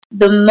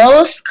The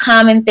most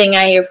common thing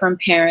I hear from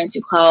parents who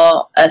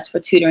call us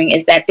for tutoring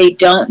is that they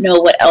don't know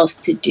what else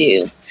to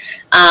do.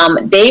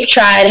 They've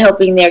tried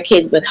helping their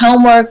kids with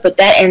homework, but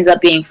that ends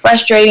up being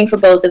frustrating for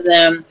both of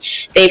them.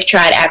 They've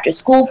tried after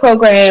school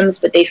programs,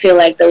 but they feel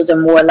like those are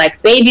more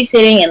like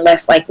babysitting and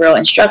less like real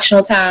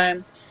instructional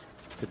time.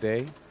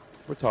 Today,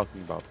 we're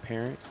talking about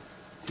parent,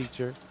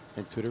 teacher,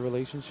 and tutor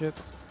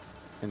relationships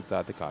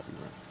inside the copy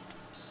room.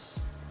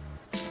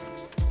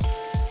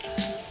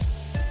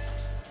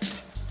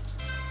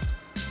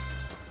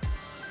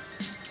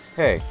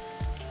 Hey,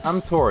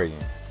 I'm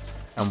Torian,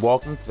 and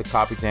welcome to the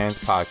Copy Jams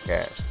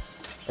podcast.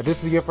 If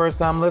this is your first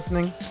time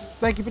listening,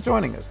 thank you for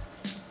joining us.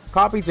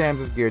 Copy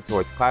Jams is geared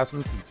towards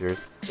classroom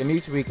teachers, and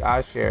each week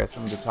I share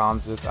some of the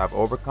challenges I've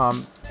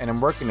overcome and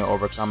am working to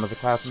overcome as a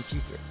classroom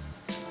teacher.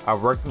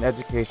 I've worked in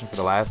education for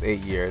the last 8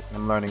 years, and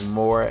I'm learning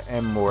more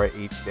and more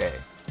each day.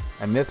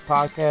 And this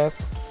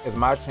podcast is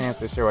my chance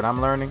to share what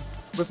I'm learning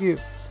with you.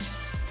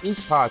 Each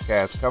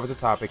podcast covers a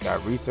topic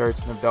I've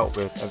researched and have dealt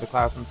with as a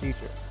classroom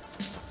teacher.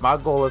 My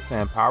goal is to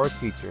empower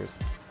teachers,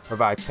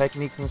 provide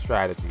techniques and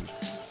strategies,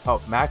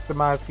 help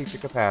maximize teacher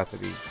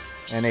capacity,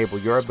 and enable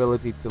your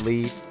ability to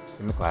lead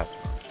in the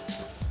classroom.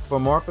 For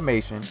more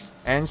information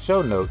and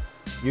show notes,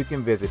 you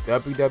can visit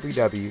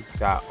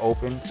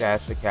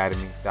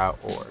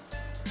www.open-academy.org.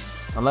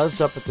 And let's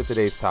jump into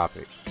today's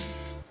topic.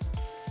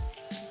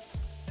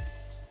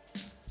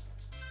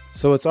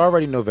 So it's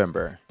already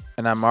November,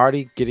 and I'm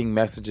already getting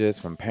messages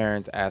from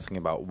parents asking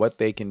about what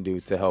they can do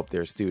to help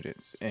their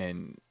students.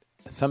 And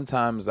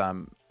sometimes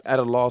I'm at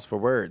a loss for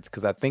words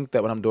because I think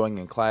that what I'm doing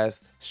in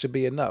class should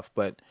be enough.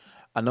 But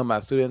I know my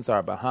students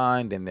are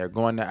behind and they're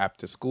going to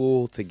after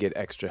school to get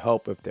extra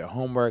help with their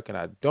homework. And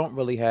I don't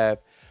really have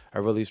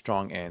a really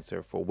strong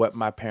answer for what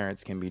my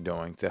parents can be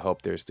doing to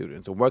help their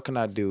students. And what can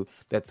I do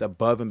that's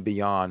above and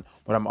beyond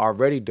what I'm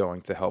already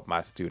doing to help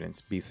my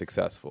students be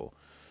successful?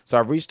 So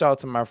I reached out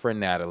to my friend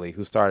Natalie,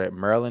 who started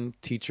Maryland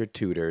Teacher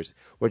Tutors,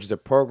 which is a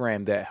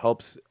program that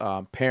helps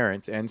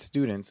parents and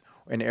students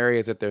in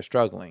areas that they're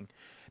struggling.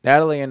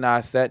 Natalie and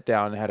I sat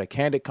down and had a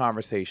candid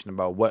conversation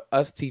about what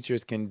us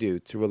teachers can do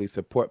to really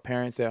support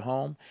parents at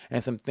home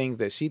and some things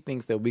that she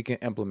thinks that we can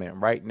implement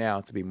right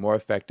now to be more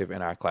effective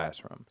in our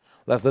classroom.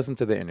 Let's listen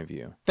to the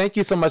interview. Thank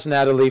you so much,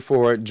 Natalie,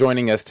 for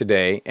joining us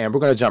today. And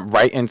we're going to jump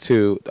right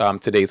into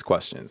today's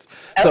questions.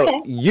 Okay.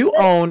 So you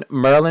own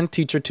Maryland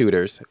Teacher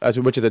Tutors,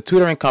 which is a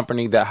tutoring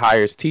company that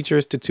hires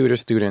teachers to tutor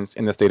students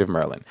in the state of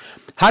Maryland.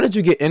 How did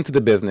you get into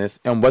the business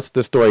and what's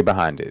the story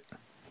behind it?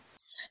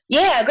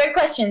 Yeah, great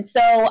question.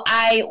 So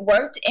I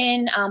worked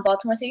in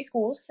Baltimore City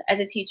Schools as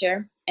a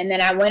teacher, and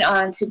then I went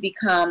on to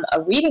become a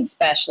reading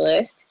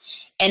specialist.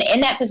 And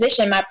in that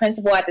position, my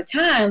principal at the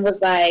time was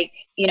like,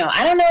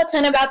 I don't know a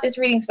ton about this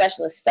reading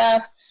specialist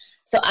stuff,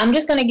 so I'm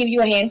just going to give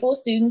you a handful of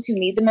students who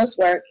need the most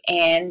work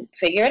and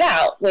figure it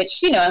out, which,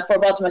 for a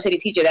Baltimore City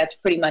teacher, that's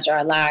pretty much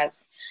our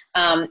lives.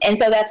 And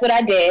so that's what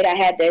I did. I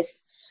had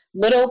this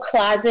little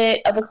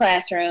closet of a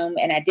classroom,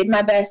 and I did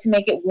my best to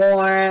make it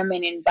warm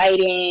and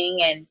inviting,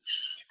 and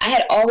I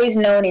had always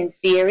known in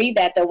theory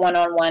that the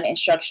one-on-one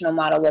instructional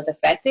model was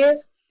effective,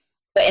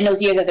 but in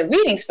those years as a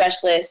reading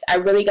specialist, I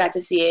really got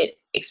to see it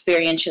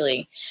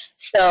experientially.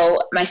 So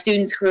my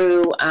students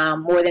grew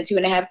more than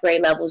 2.5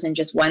 grade levels in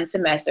just one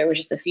semester, which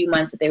is a few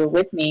months that they were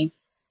with me.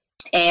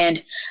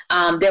 And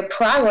their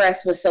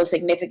progress was so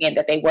significant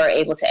that they were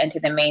able to enter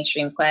the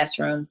mainstream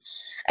classroom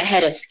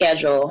ahead of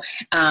schedule.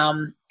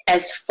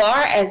 As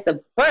far as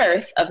the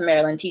birth of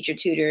Maryland Teacher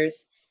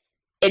Tutors,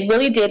 it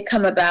really did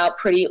come about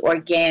pretty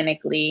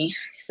organically.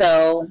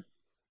 So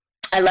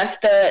I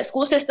left the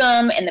school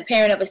system, and the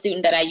parent of a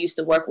student that I used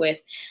to work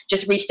with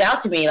just reached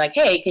out to me like,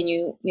 hey, can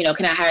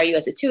I hire you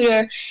as a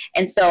tutor?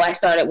 And so I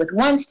started with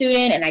one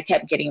student, and I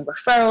kept getting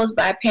referrals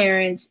by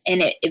parents,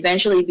 and it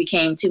eventually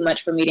became too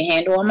much for me to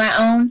handle on my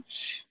own.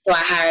 So I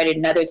hired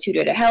another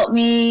tutor to help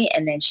me,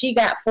 and then she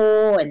got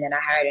full, and then I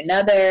hired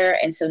another.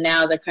 And so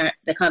now the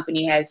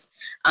company has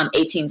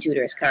 18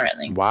 tutors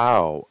currently.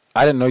 Wow.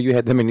 I didn't know you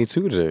had that many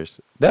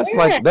tutors. That's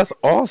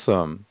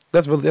awesome.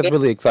 That's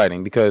really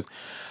exciting because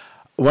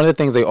one of the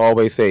things they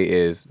always say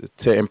is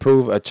to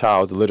improve a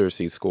child's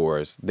literacy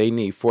scores, they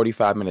need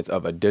 45 minutes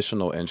of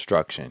additional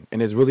instruction.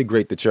 And it's really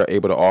great that you're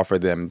able to offer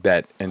them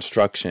that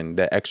instruction,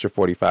 that extra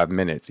 45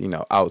 minutes,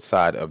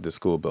 outside of the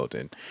school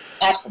building.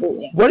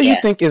 Absolutely. What do you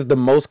think is the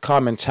most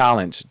common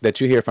challenge that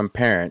you hear from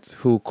parents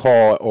who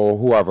call or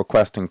who are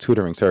requesting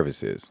tutoring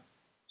services?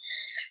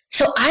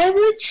 So I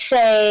would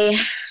say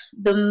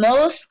the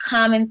most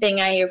common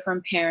thing I hear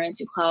from parents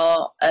who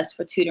call us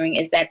for tutoring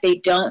is that they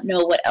don't know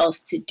what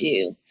else to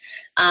do.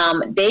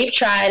 They've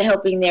tried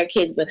helping their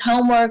kids with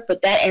homework,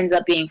 but that ends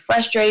up being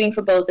frustrating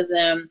for both of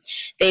them.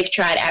 They've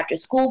tried after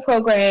school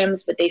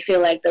programs, but they feel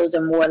like those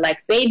are more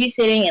like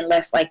babysitting and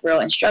less like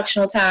real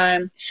instructional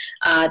time.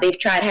 They've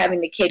tried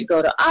having the kid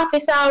go to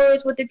office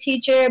hours with the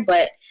teacher,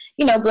 but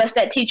bless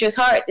that teacher's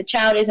heart, the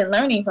child isn't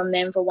learning from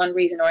them for one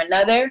reason or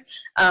another,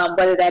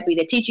 whether that be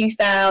the teaching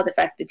style, the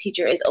fact the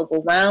teacher is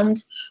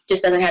overwhelmed,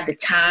 just doesn't have the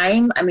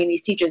time. I mean,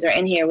 these teachers are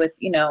in here with,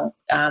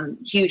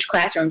 huge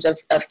classrooms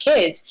of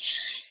kids.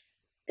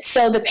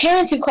 So the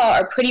parents who call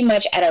are pretty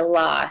much at a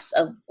loss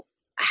of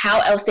how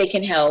else they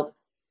can help.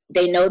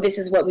 They know this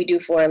is what we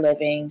do for a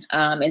living,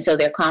 and so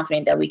they're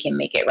confident that we can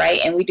make it right,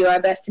 and we do our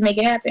best to make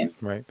it happen.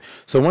 Right.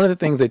 So one of the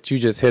things that you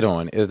just hit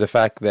on is the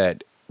fact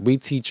that we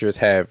teachers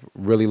have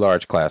really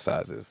large class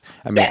sizes.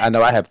 I mean, I Yes.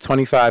 know I have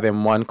 25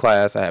 in one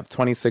class, I have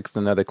 26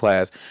 in another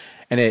class,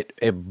 and it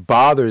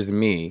bothers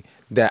me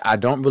that I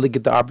don't really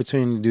get the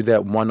opportunity to do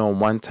that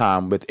one-on-one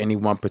time with any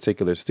one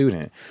particular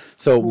student.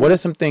 So what are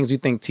some things you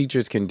think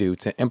teachers can do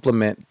to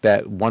implement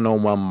that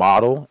one-on-one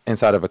model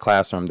inside of a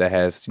classroom that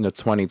has,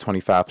 20,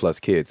 25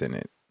 plus kids in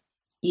it?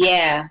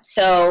 Yeah,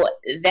 so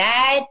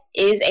that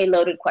is a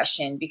loaded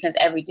question because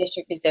every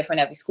district is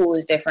different, every school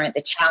is different,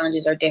 the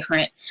challenges are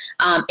different.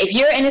 If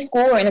you're in a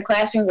school or in a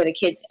classroom where the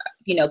kids,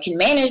 can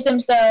manage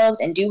themselves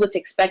and do what's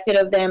expected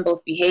of them,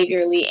 both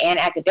behaviorally and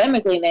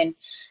academically, then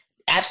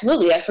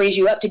absolutely that frees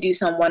you up to do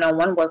some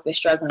one-on-one work with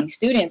struggling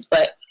students.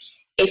 But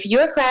if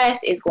your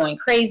class is going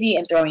crazy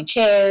and throwing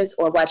chairs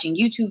or watching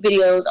YouTube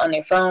videos on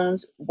their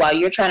phones while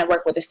you're trying to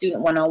work with a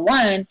student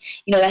one-on-one,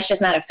 that's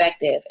just not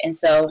effective. And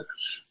so,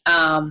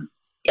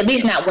 at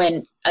least not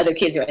when other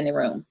kids are in the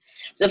room.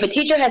 So if a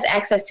teacher has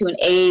access to an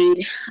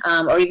aide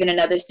or even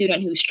another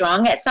student who's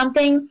strong at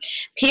something,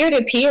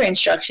 peer-to-peer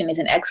instruction is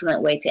an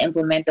excellent way to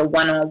implement the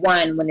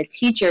one-on-one when the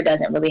teacher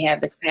doesn't really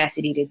have the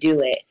capacity to do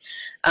it.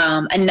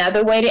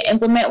 Another way to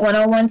implement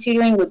one-on-one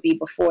tutoring would be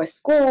before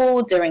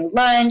school, during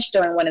lunch,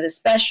 during one of the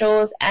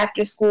specials,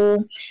 after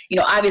school.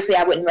 Obviously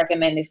I wouldn't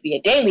recommend this be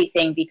a daily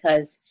thing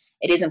because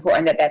it is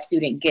important that that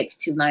student gets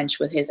to lunch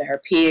with his or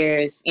her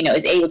peers,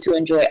 is able to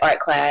enjoy art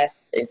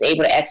class, is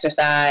able to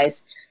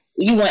exercise.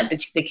 You want the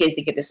kids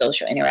to get the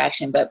social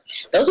interaction, but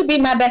those would be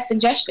my best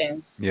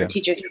suggestions for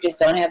teachers who just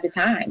don't have the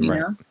time, you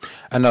know?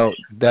 I know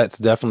that's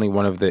definitely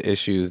one of the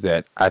issues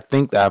that I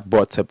think that I've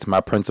brought up to my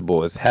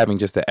principal is having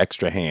just an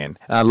extra hand.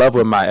 And I love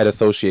when my ed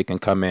associate can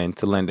come in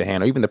to lend a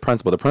hand, or even the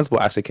principal. The principal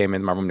actually came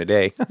in my room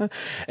today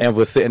and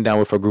was sitting down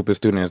with a group of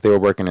students. They were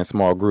working in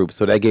small groups.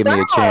 So that gave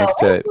me a chance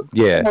to,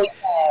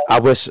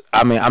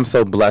 I'm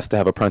so blessed to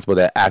have a principal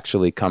that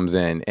actually comes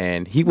in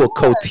and he will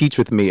co-teach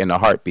with me in a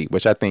heartbeat,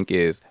 which I think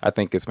is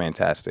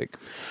fantastic.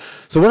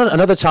 So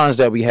another challenge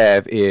that we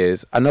have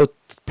is I know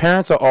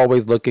parents are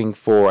always looking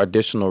for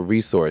additional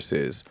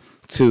resources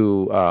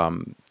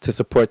to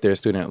support their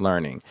student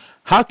learning.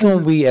 How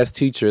can we as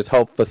teachers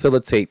help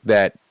facilitate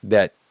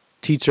that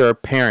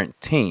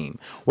teacher-parent team?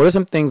 What are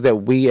some things that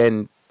we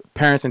and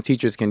parents and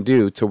teachers can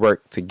do to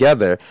work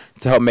together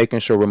to help making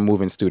sure we're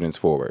moving students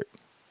forward?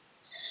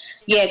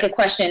 Yeah, good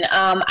question.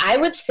 I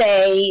would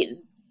say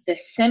the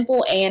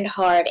simple and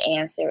hard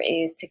answer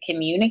is to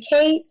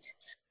communicate.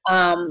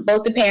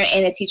 Both the parent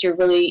and the teacher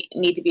really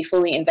need to be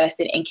fully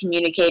invested in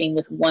communicating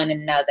with one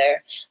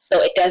another.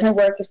 So it doesn't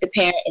work if the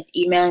parent is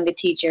emailing the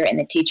teacher and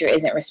the teacher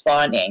isn't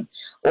responding,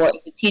 or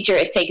if the teacher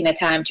is taking the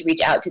time to reach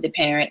out to the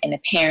parent and the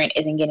parent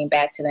isn't getting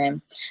back to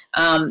them.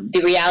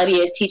 The reality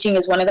is teaching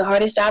is one of the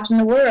hardest jobs in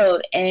the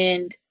world,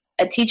 and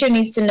a teacher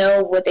needs to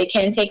know what they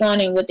can take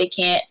on and what they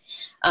can't,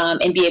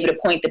 and be able to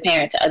point the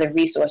parent to other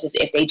resources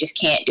if they just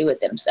can't do it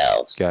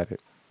themselves. Got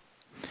it.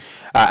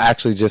 I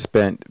actually just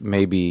spent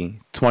maybe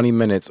 20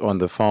 minutes on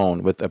the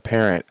phone with a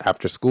parent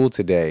after school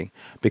today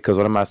because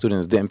one of my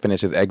students didn't finish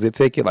his exit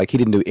ticket. Like he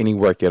didn't do any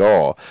work at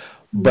all.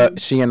 But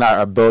she and I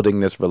are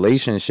building this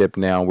relationship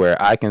now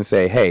where I can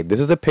say, hey, this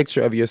is a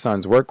picture of your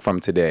son's work from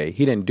today.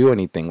 He didn't do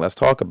anything. Let's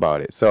talk about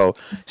it. So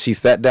she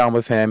sat down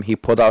with him. He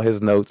pulled out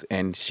his notes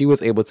and she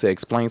was able to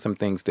explain some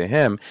things to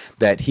him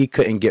that he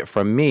couldn't get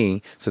from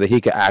me so that he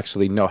could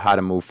actually know how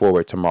to move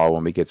forward tomorrow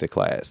when we get to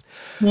class.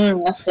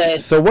 That's good.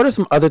 So what are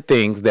some other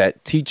things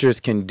that teachers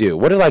can do?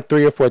 What are like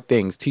 3 or 4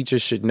 things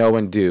teachers should know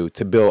and do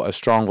to build a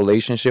strong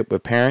relationship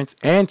with parents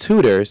and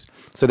tutors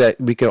so that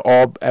we can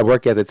all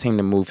work as a team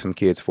to move some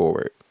kids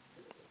forward?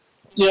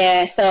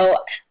 Yeah, so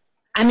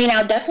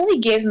I'll definitely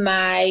give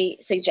my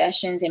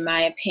suggestions in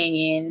my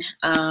opinion.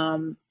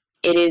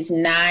 It is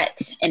not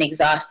an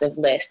exhaustive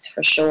list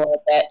for sure,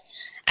 but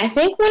I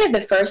think one of the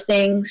first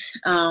things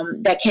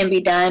that can be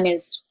done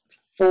is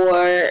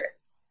for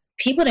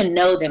people to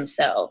know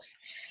themselves.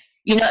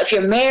 If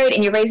you're married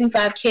and you're raising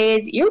 5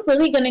 kids, you're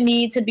really going to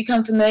need to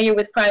become familiar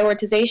with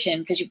prioritization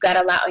because you've got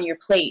a lot on your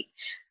plate.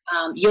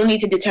 You'll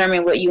need to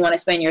determine what you want to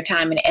spend your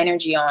time and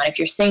energy on. If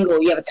you're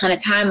single, you have a ton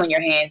of time on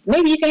your hands.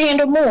 Maybe you can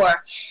handle more.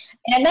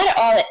 And I'm not at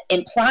all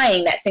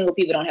implying that single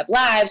people don't have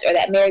lives or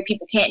that married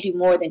people can't do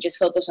more than just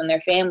focus on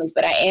their families,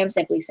 but I am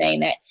simply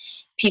saying that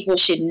people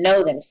should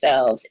know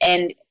themselves.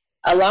 And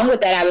along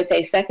with that, I would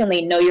say,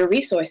 secondly, know your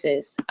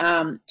resources.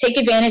 Take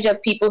advantage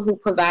of people who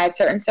provide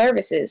certain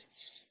services.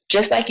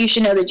 Just like you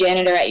should know the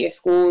janitor at your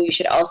school, you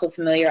should also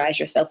familiarize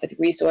yourself with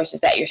resources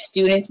that your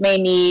students may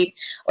need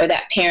or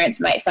that parents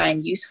might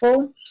find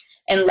useful.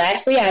 And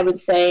lastly, I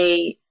would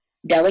say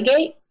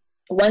delegate.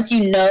 Once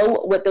you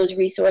know what those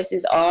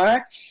resources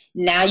are,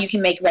 now you can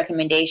make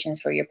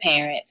recommendations for your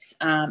parents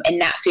and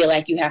not feel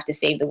like you have to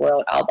save the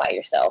world all by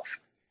yourself.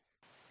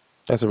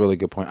 That's a really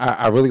good point.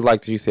 I really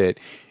like that you said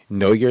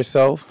know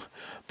yourself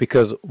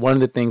because one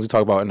of the things we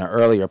talked about in an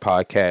earlier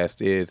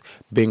podcast is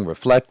being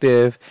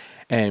reflective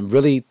and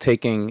really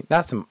taking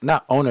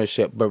not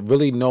ownership, but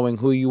really knowing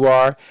who you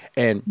are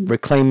and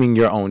reclaiming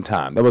your own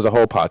time. That was a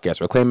whole podcast,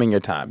 reclaiming your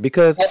time,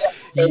 because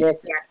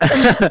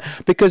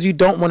because you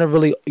don't want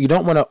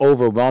to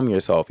overwhelm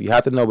yourself. You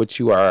have to know what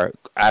you are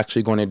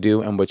actually going to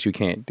do and what you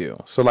can't do.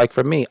 So like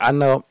for me, I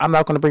know I'm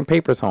not going to bring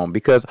papers home,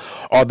 because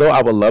although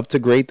I would love to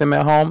grade them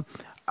at home,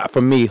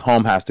 for me,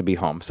 home has to be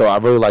home. So I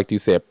really like you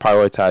said,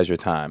 prioritize your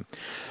time.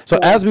 So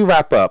as we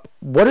wrap up,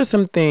 what are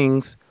some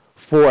things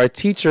for a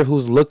teacher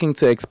who's looking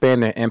to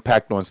expand their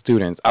impact on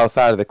students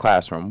outside of the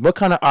classroom? What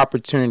kind of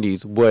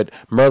opportunities would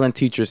Merlin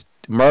Teacher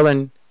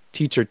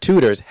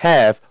Tutors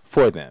have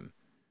for them?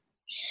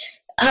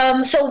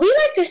 So we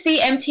like to see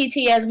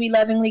MTT, as we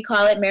lovingly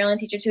call it, Maryland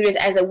Teacher Tutors,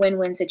 as a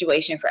win-win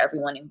situation for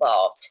everyone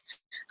involved.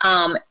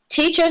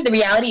 Teachers, the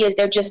reality is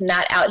they're just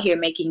not out here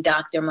making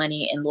doctor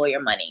money and lawyer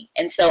money.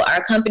 And so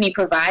our company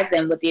provides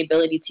them with the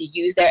ability to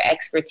use their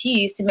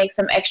expertise to make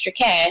some extra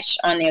cash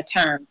on their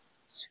terms.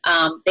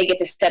 They get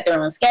to set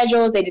their own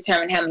schedules. They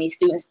determine how many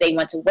students they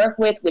want to work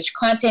with, which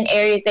content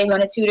areas they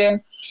want to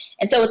tutor.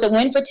 And so it's a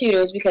win for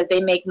tutors because they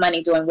make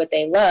money doing what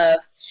they love.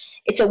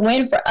 It's a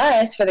win for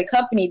us, for the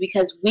company,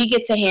 because we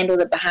get to handle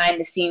the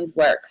behind-the-scenes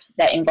work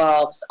that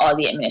involves all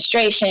the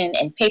administration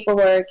and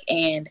paperwork,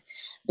 and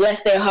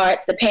bless their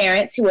hearts, the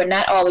parents, who are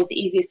not always the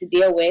easiest to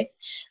deal with.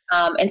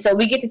 And so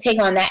we get to take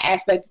on that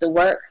aspect of the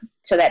work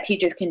so that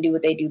teachers can do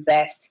what they do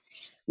best,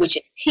 which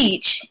is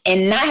teach,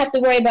 and not have to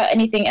worry about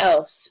anything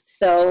else.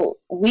 So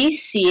we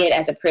see it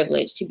as a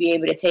privilege to be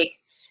able to take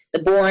the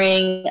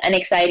boring,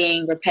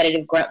 unexciting,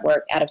 repetitive grunt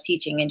work out of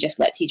teaching and just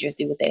let teachers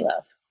do what they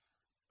love.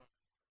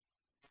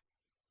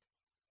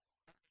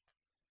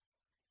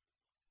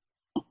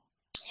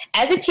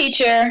 As a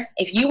teacher,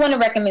 if you want to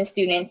recommend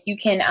students, you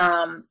can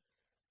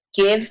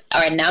give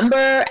our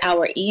number,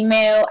 our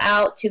email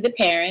out to the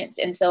parents.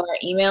 And so our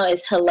email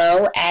is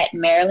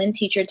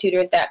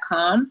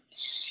hello@marylandteachertutors.com.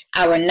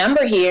 Our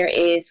number here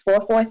is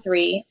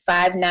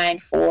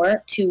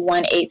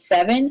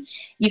 443-594-2187.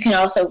 You can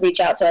also reach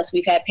out to us.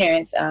 We've had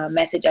parents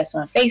message us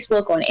on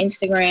Facebook, on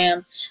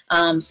Instagram.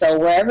 So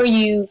wherever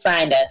you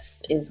find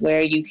us is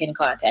where you can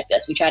contact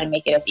us. We try to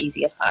make it as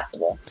easy as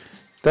possible.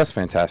 That's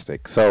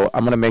fantastic. So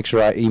I'm gonna make sure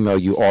I email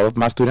you all of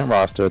my student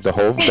roster, the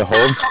whole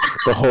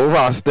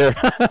roster,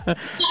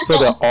 so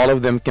that all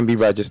of them can be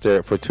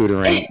registered for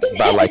tutoring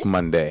by like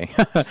Monday.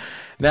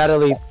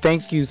 Natalie,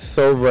 thank you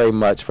so very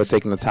much for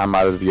taking the time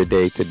out of your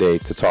day today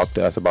to talk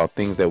to us about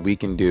things that we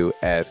can do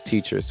as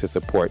teachers to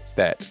support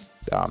that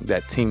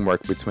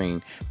teamwork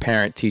between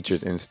parent,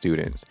 teachers, and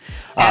students.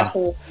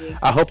 Absolutely.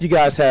 I hope you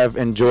guys have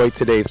enjoyed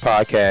today's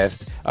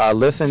podcast.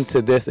 Listen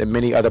to this and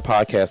many other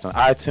podcasts on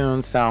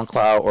iTunes,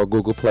 SoundCloud, or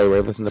Google Play,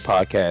 wherever you listen to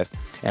podcasts.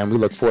 And we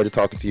look forward to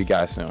talking to you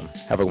guys soon.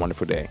 Have a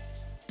wonderful day.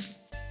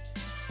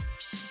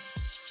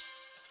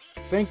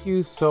 Thank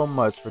you so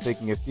much for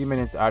taking a few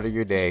minutes out of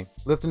your day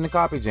listening to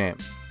Copy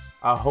Jams.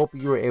 I hope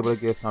you were able to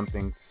get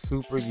something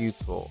super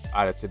useful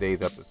out of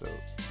today's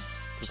episode.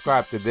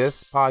 Subscribe to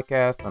this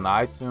podcast on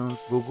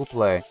iTunes, Google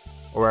Play,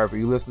 or wherever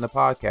you listen to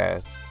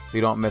podcasts so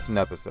you don't miss an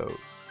episode.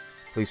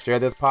 Please share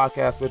this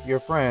podcast with your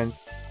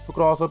friends who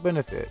could also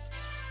benefit.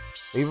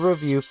 Leave a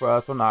review for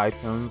us on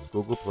iTunes,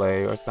 Google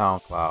Play, or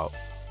SoundCloud,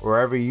 or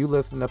wherever you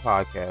listen to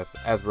podcasts,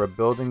 as we're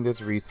building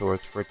this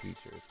resource for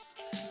teachers.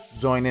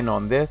 Join in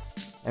on this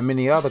and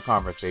many other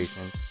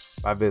conversations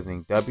by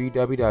visiting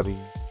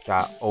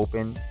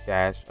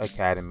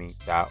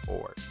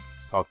www.open-academy.org.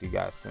 Talk to you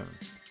guys soon.